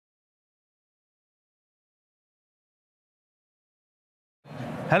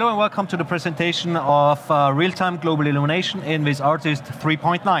Hello and welcome to the presentation of real-time global illumination in Viz Artist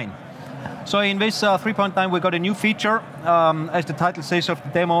 3.9. So in Viz 3.9 we got a new feature, as the title says of the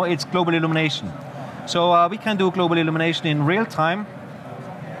demo, it's global illumination. So we can do global illumination in real time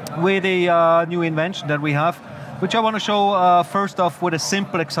with a new invention that we have, which I want to show first off with a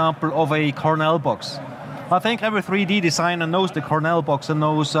simple example of a Cornell box. I think every 3D designer knows the Cornell box and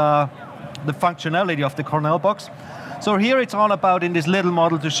knows the functionality of the Cornell box. So here it's all about, in this little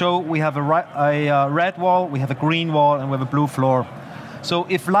model, to show we have a red wall, we have a green wall, and we have a blue floor. So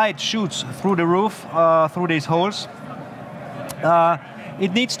if light shoots through the roof, through these holes,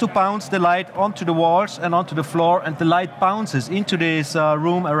 it needs to bounce the light onto the walls and onto the floor, and the light bounces into this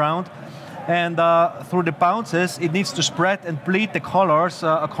room around. And through the bounces, it needs to spread and bleed the colors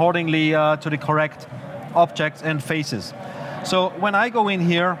accordingly to the correct objects and faces. So when I go in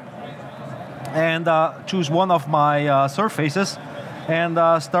here and choose one of my surfaces and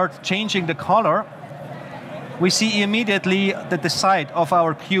start changing the color, we see immediately that the side of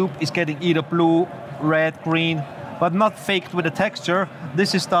our cube is getting either blue, red, green, but not faked with a texture.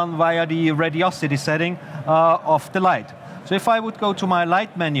 This is done via the radiosity setting of the light. So if I would go to my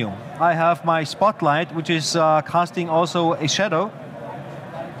light menu, I have my spotlight, which is casting also a shadow.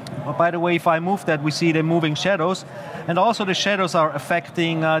 By the way, if I move that, we see the moving shadows. And also the shadows are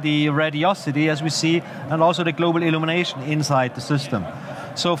affecting the radiosity, as we see, and also the global illumination inside the system.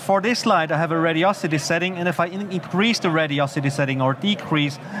 So for this light, I have a radiosity setting, and if I increase the radiosity setting or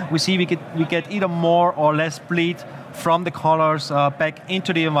decrease, we see we get either more or less bleed from the colors back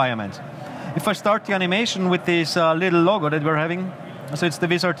into the environment. If I start the animation with this little logo that we're having, so it's the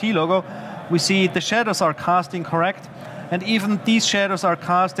Vizrt logo, we see the shadows are casting correct, and even these shadows are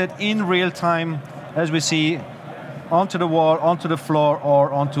casted in real time, as we see, onto the wall, onto the floor,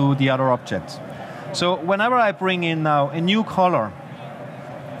 or onto the other objects. So whenever I bring in now a new color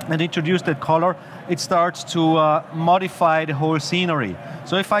and introduce that color, it starts to modify the whole scenery.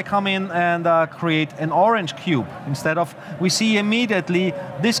 So if I come in and create an orange cube instead of, we see immediately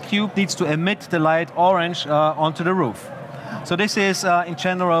this cube needs to emit the light orange onto the roof. So this is, in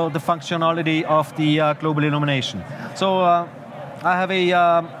general, the functionality of the global illumination. So I have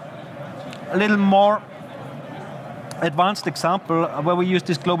a little more advanced example where we use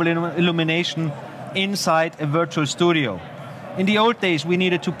this global illumination inside a virtual studio. In the old days, we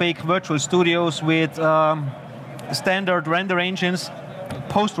needed to bake virtual studios with standard render engines,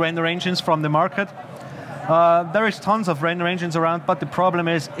 post-render engines from the market. There is tons of render engines around, but the problem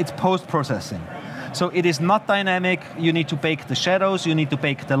is it's post-processing. So it is not dynamic. You need to bake the shadows, you need to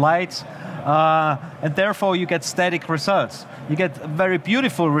bake the lights, and therefore you get static results. You get very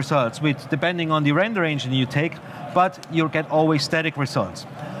beautiful results, with, depending on the render engine you take, but you get always static results.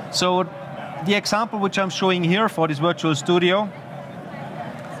 So the example which I'm showing here for this virtual studio,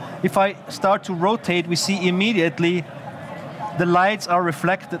 if I start to rotate, we see immediately the lights are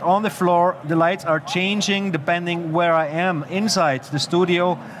reflected on the floor, the lights are changing depending where I am inside the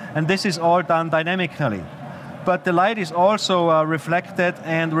studio, and this is all done dynamically. But the light is also reflected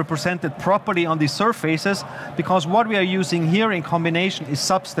and represented properly on these surfaces, because what we are using here in combination is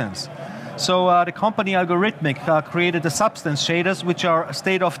substance. So the company Algorithmic created the substance shaders, which are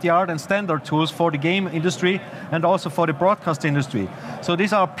state-of-the-art and standard tools for the game industry and also for the broadcast industry. So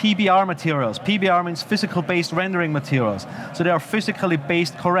these are PBR materials. PBR means physical-based rendering materials. So they are physically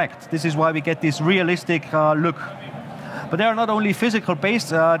based correct. This is why we get this realistic look. But they are not only physical-based,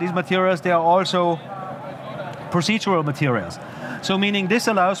 these materials, they are also procedural materials. So meaning this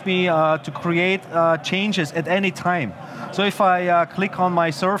allows me to create changes at any time. So if I click on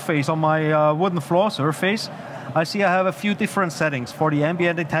my surface, on my wooden floor surface, I see I have a few different settings. For the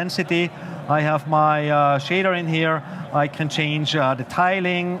ambient intensity, I have my shader in here. I can change the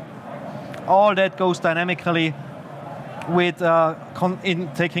tiling. All that goes dynamically with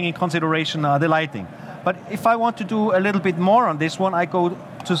taking in consideration the lighting. But if I want to do a little bit more on this one, I go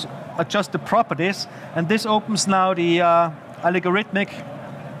to adjust the properties, and this opens now the algorithmic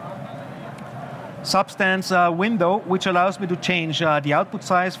substance window, which allows me to change the output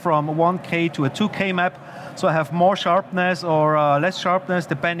size from 1K to a 2K map. So I have more sharpness or less sharpness,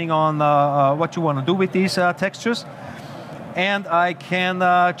 depending on what you want to do with these textures. And I can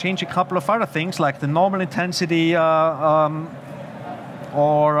change a couple of other things, like the normal intensity or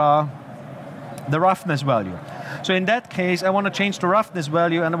the roughness value. So in that case, I want to change the roughness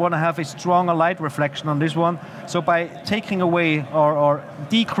value, and I want to have a stronger light reflection on this one. So by taking away or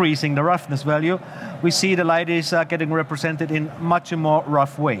decreasing the roughness value, we see the light is getting represented in much more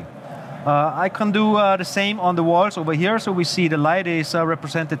rough way. I can do the same on the walls over here. So we see the light is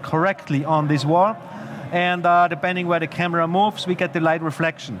represented correctly on this wall. and depending where the camera moves, we get the light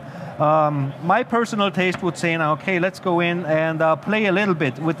reflection. My personal taste would say now, okay, let's go in and play a little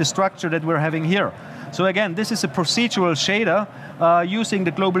bit with the structure that we're having here. So again, this is a procedural shader using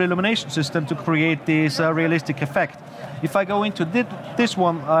the Global Illumination system to create this realistic effect. If I go into this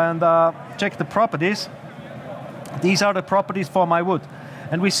one and check the properties, these are the properties for my wood.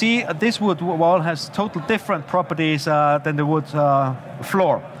 And we see this wood wall has total different properties than the wood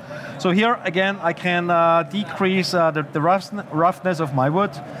floor. So here, again, I can decrease the roughness of my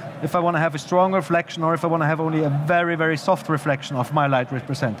wood if I want to have a strong reflection, or if I want to have only a very, very soft reflection of my light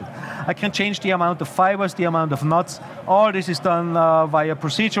represented. I can change the amount of fibers, the amount of knots. All this is done via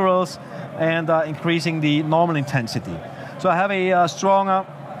procedurals and increasing the normal intensity. So I have a stronger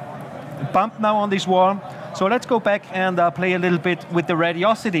bump now on this wall. So let's go back and play a little bit with the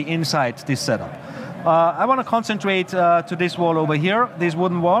radiosity inside this setup. I want to concentrate to this wall over here, this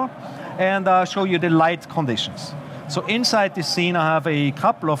wooden wall, and show you the light conditions. So inside this scene I have a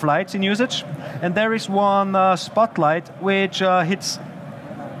couple of lights in usage, and there is one spotlight which hits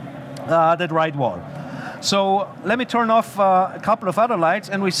that right wall. So let me turn off a couple of other lights,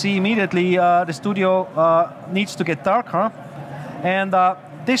 and we see immediately the studio needs to get darker, and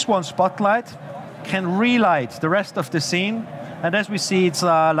this one spotlight can relight the rest of the scene, and as we see, it's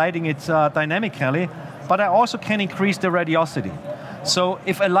lighting it dynamically, but I also can increase the radiosity. So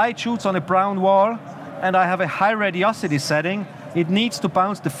if a light shoots on a brown wall and I have a high radiosity setting, it needs to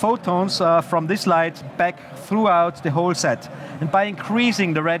bounce the photons from this light back throughout the whole set. And by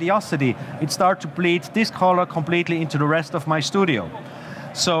increasing the radiosity, it starts to bleed this color completely into the rest of my studio.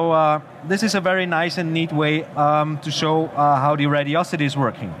 So this is a very nice and neat way to show how the radiosity is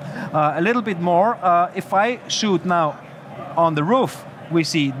working. A little bit more, if I shoot now on the roof, we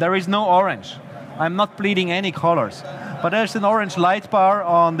see there is no orange. I'm not bleeding any colors. But there's an orange light bar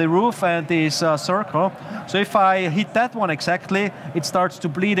on the roof and this circle. So if I hit that one exactly, it starts to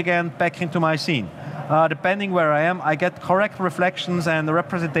bleed again back into my scene. Depending where I am, I get correct reflections and the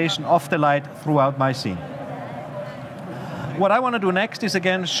representation of the light throughout my scene. What I want to do next is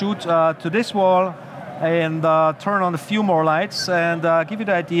again shoot to this wall and turn on a few more lights and give you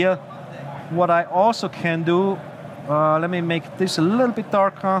the idea what I also can do. Let me make this a little bit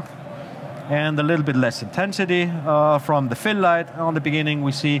darker and a little bit less intensity from the fill light. On the beginning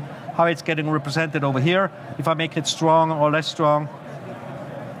we see how it's getting represented over here. If I make it strong or less strong.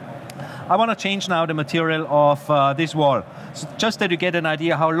 I want to change now the material of this wall. So just that you get an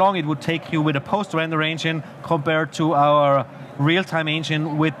idea how long it would take you with a post-render engine compared to our real-time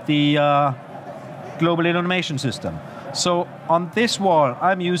engine with the Global Illumination system. So on this wall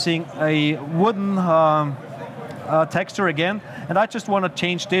I'm using a wooden texture again, and I just want to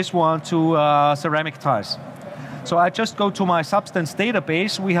change this one to ceramic tiles. So I just go to my substance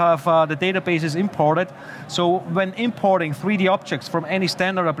database. We have the databases imported. So when importing 3D objects from any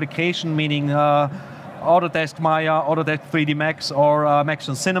standard application, meaning Autodesk Maya, Autodesk 3D Max, or Max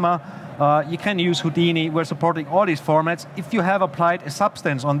on Cinema, you can use Houdini. We're supporting all these formats. If you have applied a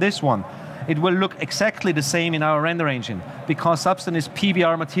substance on this one, it will look exactly the same in our render engine, because substance is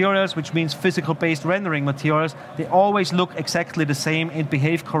PBR materials, which means physical-based rendering materials. They always look exactly the same and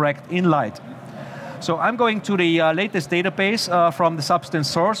behave correct in light. So I'm going to the latest database from the substance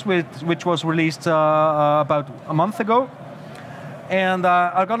source, which was released about a month ago. And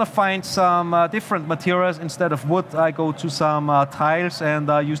I'm going to find some different materials. Instead of wood, I go to some tiles and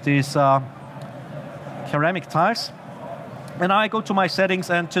use these ceramic tiles. And I go to my settings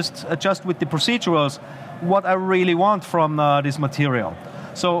and just adjust with the procedurals what I really want from this material.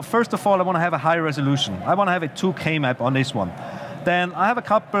 So first of all, I want to have a high resolution. I want to have a 2K map on this one. Then I have a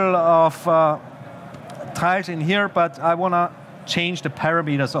couple of tiles in here, but I want to change the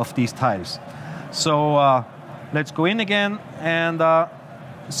parameters of these tiles. So let's go in again and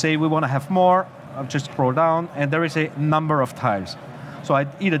say we want to have more. I'll just scroll down, and there is a number of tiles. So I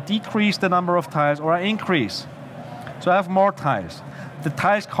either decrease the number of tiles or I increase. So I have more tiles. The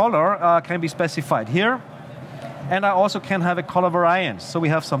tiles color can be specified here, and I also can have a color variance. So we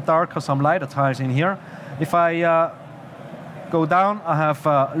have some darker, some lighter tiles in here. If I go down, I have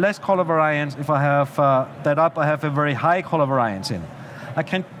less color variance. If I have that up, I have a very high color variance in. I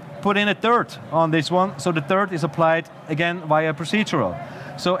can put in a dirt on this one, so the dirt is applied again via procedural.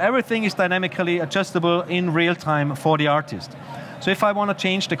 So everything is dynamically adjustable in real time for the artist. So if I want to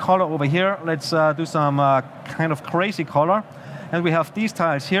change the color over here, let's do some kind of crazy color. And we have these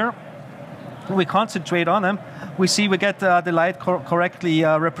tiles here. We concentrate on them. We see we get the light correctly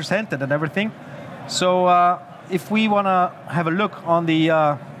represented and everything. So if we want to have a look on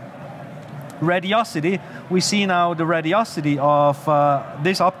the radiosity, we see now the radiosity of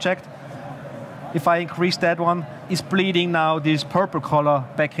this object if I increase that one, is bleeding now this purple color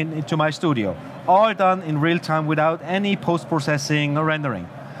back into my studio. All done in real time without any post-processing or rendering.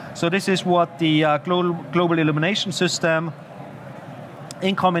 So this is what the Global Illumination system,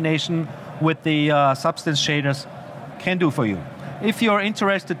 in combination with the substance shaders, can do for you. If you're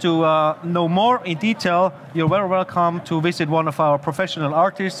interested to know more in detail, you're very welcome to visit one of our professional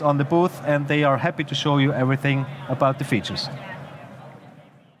artists on the booth, and they are happy to show you everything about the features.